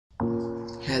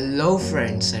Hello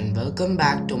friends and welcome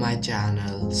back to my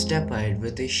channel Step Ahead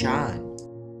with Ishan.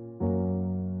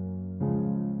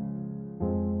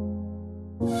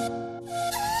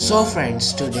 So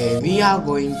friends, today we are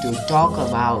going to talk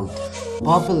about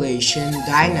population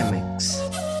dynamics.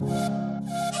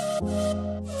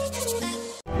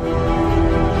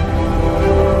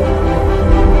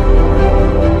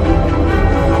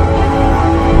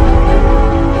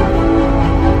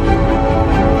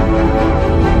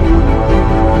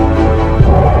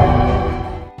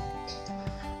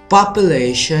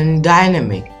 Population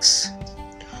dynamics.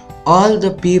 All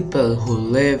the people who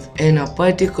live in a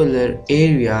particular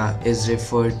area is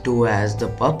referred to as the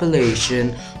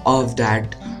population of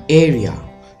that area.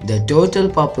 The total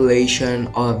population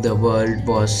of the world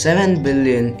was 7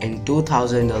 billion in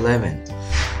 2011.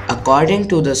 According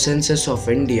to the Census of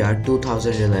India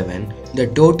 2011, the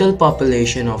total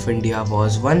population of India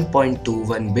was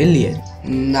 1.21 billion.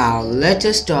 Now let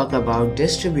us talk about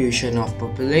distribution of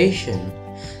population.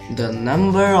 The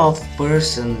number of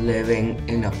persons living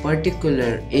in a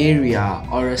particular area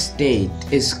or a state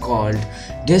is called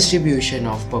distribution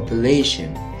of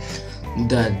population.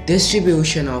 The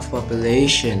distribution of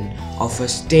population of a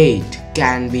state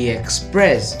can be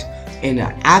expressed in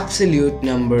absolute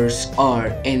numbers or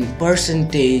in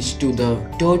percentage to the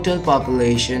total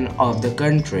population of the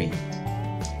country.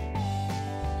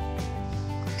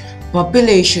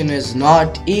 Population is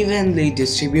not evenly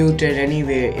distributed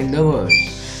anywhere in the world.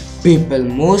 People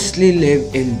mostly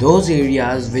live in those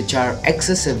areas which are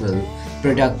accessible,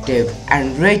 productive,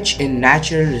 and rich in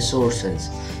natural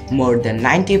resources. More than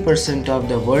 90% of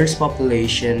the world's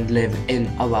population live in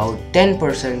about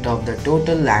 10% of the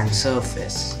total land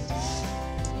surface.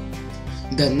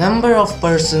 The number of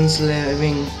persons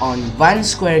living on 1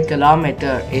 square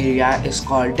kilometer area is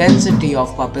called density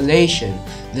of population.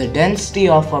 The density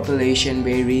of population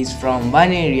varies from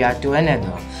one area to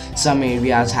another. Some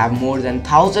areas have more than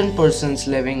 1,000 persons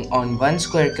living on 1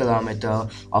 square kilometer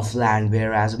of land,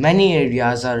 whereas many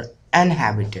areas are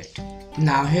uninhabited.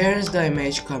 Now here is the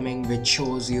image coming which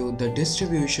shows you the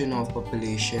distribution of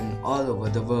population all over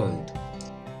the world.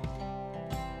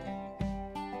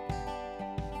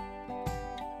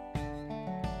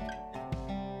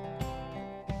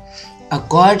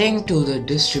 According to the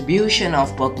distribution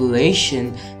of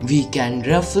population, we can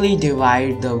roughly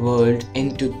divide the world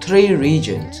into three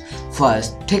regions.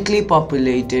 First, thickly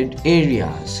populated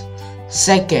areas.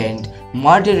 Second,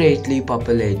 moderately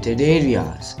populated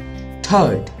areas.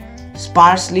 Third,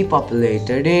 sparsely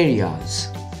populated areas.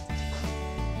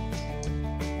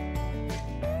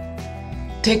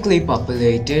 Thickly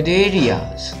populated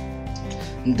areas.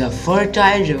 The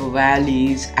fertile river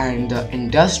valleys and the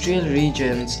industrial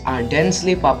regions are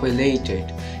densely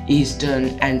populated.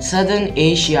 Eastern and Southern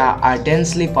Asia are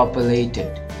densely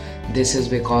populated. This is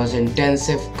because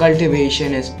intensive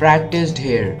cultivation is practiced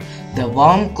here. The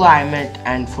warm climate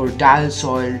and fertile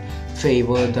soil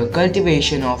favor the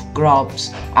cultivation of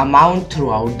crops amount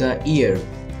throughout the year.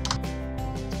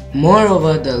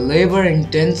 Moreover, the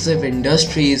labor-intensive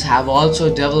industries have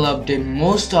also developed in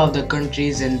most of the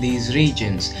countries in these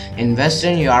regions. In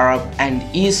Western Europe and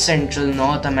East Central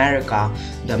North America,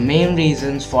 the main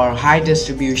reasons for high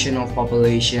distribution of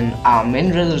population are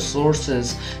mineral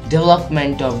resources,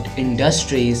 development of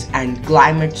industries, and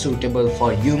climate suitable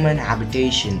for human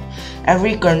habitation.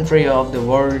 Every country of the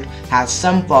world has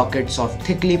some pockets of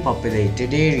thickly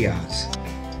populated areas.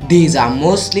 These are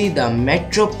mostly the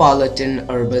metropolitan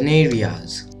urban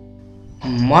areas.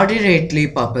 Moderately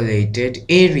populated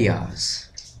areas.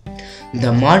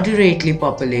 The moderately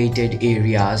populated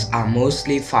areas are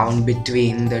mostly found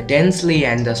between the densely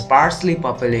and the sparsely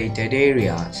populated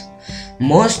areas.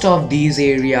 Most of these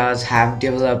areas have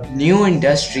developed new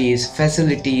industries,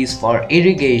 facilities for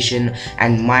irrigation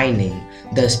and mining.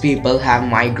 Thus, people have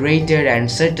migrated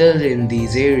and settled in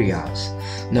these areas.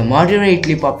 The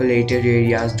moderately populated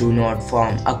areas do not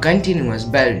form a continuous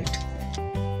belt.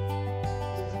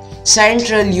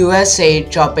 Central USA,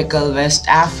 tropical West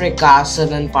Africa,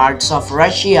 southern parts of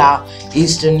Russia,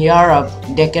 Eastern Europe,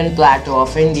 Deccan Plateau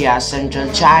of India,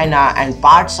 central China, and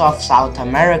parts of South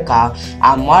America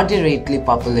are moderately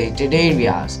populated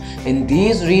areas. In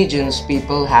these regions,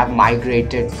 people have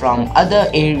migrated from other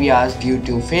areas due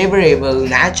to favorable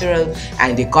natural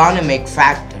and economic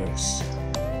factors.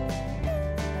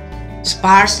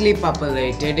 Sparsely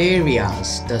populated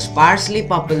areas. The sparsely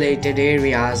populated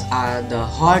areas are the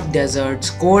hot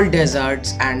deserts, cold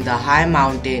deserts, and the high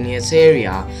mountainous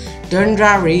area.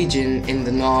 Tundra region in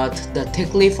the north, the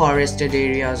thickly forested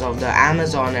areas of the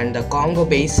Amazon and the Congo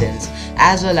basins,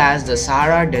 as well as the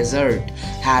Sahara Desert,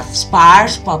 have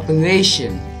sparse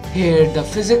population. Here, the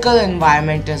physical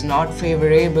environment is not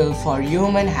favorable for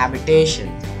human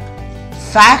habitation.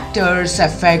 Factors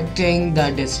affecting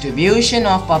the distribution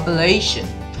of population.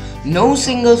 No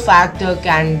single factor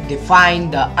can define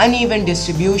the uneven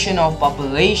distribution of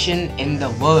population in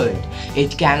the world.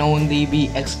 It can only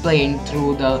be explained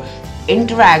through the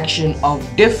interaction of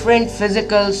different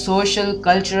physical, social,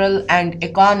 cultural, and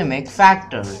economic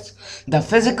factors. The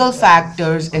physical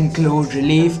factors include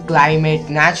relief, climate,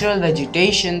 natural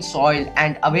vegetation, soil,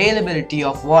 and availability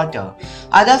of water.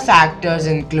 Other factors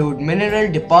include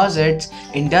mineral deposits,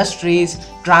 industries,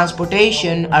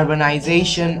 transportation,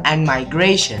 urbanization, and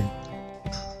migration.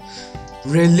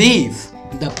 Relief.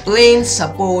 The plains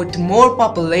support more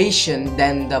population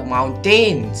than the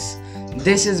mountains.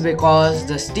 This is because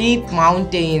the steep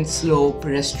mountain slope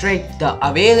restrict the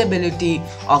availability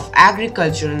of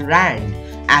agricultural land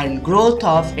and growth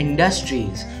of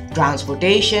industries,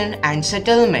 transportation and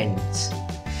settlements.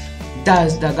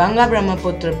 Thus, the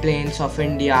Ganga-Brahmaputra plains of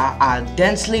India are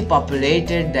densely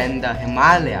populated than the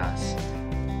Himalayas.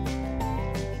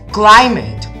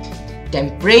 Climate.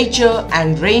 Temperature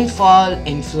and rainfall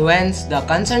influence the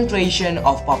concentration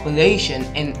of population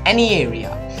in any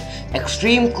area.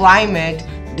 Extreme climate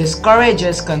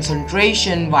discourages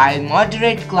concentration while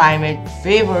moderate climate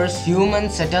favors human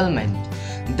settlement.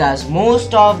 Thus,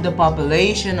 most of the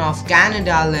population of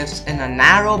Canada lives in a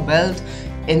narrow belt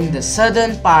in the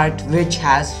southern part which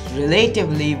has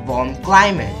relatively warm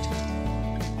climate.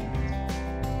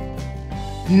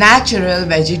 Natural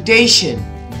vegetation.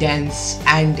 Dense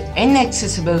and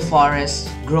inaccessible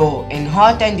forests grow in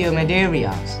hot and humid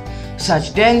areas.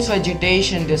 Such dense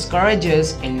vegetation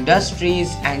discourages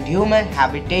industries and human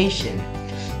habitation.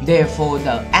 Therefore,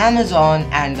 the Amazon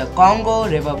and the Congo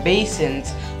river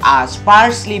basins are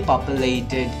sparsely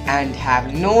populated and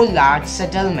have no large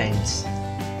settlements.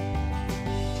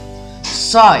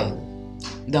 Soil.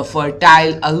 The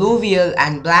fertile alluvial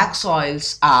and black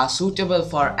soils are suitable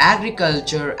for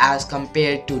agriculture as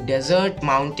compared to desert,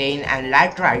 mountain and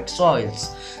laterite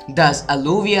soils. Thus,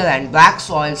 alluvial and black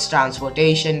soils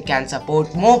transportation can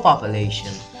support more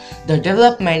population. The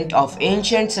development of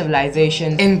ancient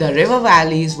civilization in the river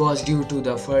valleys was due to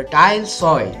the fertile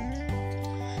soil.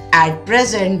 At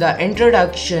present, the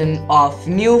introduction of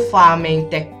new farming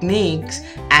techniques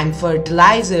and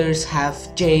fertilizers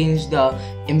have changed the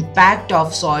impact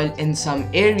of soil in some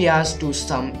areas to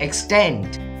some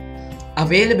extent.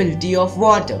 Availability of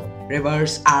water.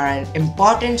 Rivers are an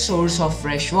important source of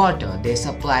fresh water. They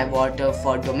supply water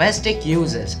for domestic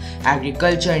uses,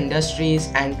 agriculture, industries,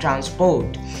 and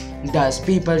transport. Thus,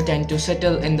 people tend to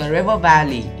settle in the river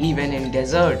valley, even in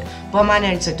desert.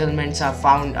 Permanent settlements are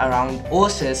found around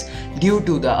oases due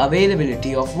to the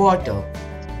availability of water.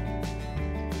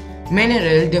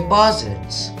 Mineral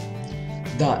deposits.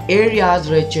 The areas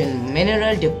rich in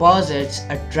mineral deposits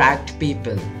attract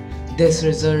people. This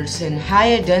results in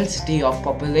higher density of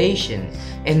population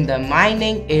in the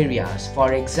mining areas.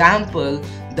 For example,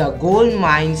 the gold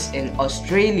mines in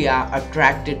Australia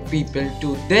attracted people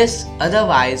to this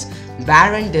otherwise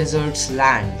barren desert's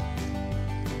land.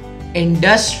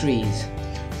 Industries.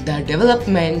 The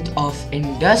development of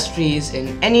industries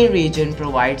in any region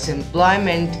provides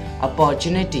employment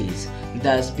opportunities.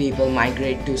 Thus, people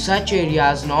migrate to such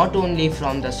areas not only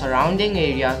from the surrounding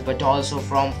areas but also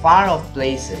from far-off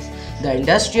places. The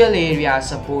industrial areas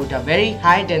support a very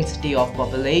high density of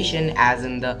population as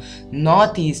in the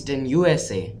northeastern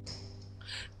USA.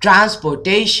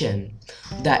 Transportation.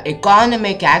 The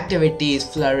economic activities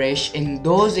flourish in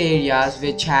those areas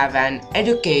which have an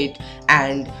adequate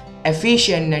and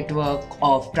efficient network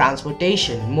of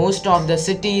transportation. Most of the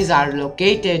cities are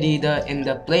located either in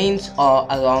the plains or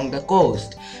along the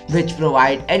coast, which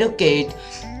provide adequate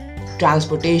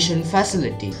transportation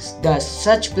facilities. Thus,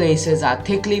 such places are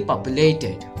thickly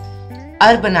populated.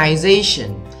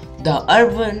 Urbanization. The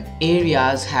urban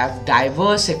areas have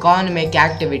diverse economic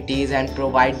activities and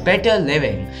provide better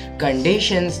living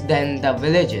conditions than the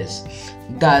villages.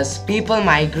 Thus, people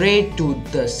migrate to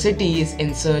the cities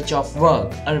in search of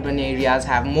work. Urban areas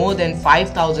have more than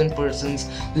 5,000 persons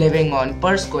living on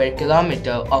per square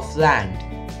kilometer of land.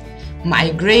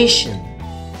 Migration.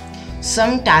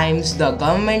 Sometimes the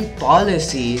government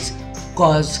policies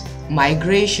cause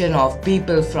migration of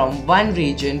people from one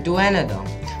region to another.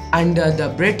 Under the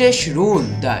British rule,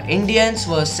 the Indians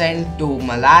were sent to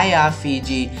Malaya,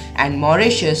 Fiji, and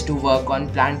Mauritius to work on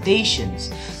plantations.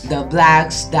 The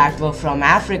blacks that were from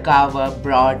Africa were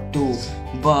brought to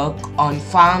work on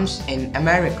farms in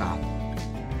America.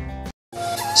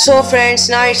 So friends,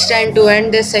 now it's time to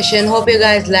end this session. Hope you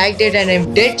guys liked it, and if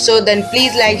did so then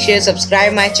please like, share,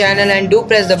 subscribe my channel and do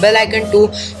press the bell icon too,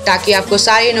 ताकि आपको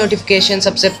सारी notification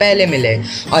सबसे पहले मिले।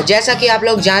 और जैसा कि आप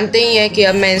लोग जानते ही हैं कि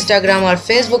अब मैं इंस्टाग्राम और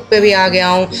फेसबुक पे भी आ गया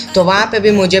हूँ, तो वहाँ पे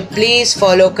भी मुझे प्लीज़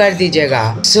फॉलो कर दीजिएगा।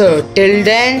 So till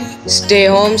then, stay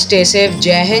home, stay safe,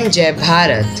 जय हिंद, जय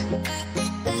भारत।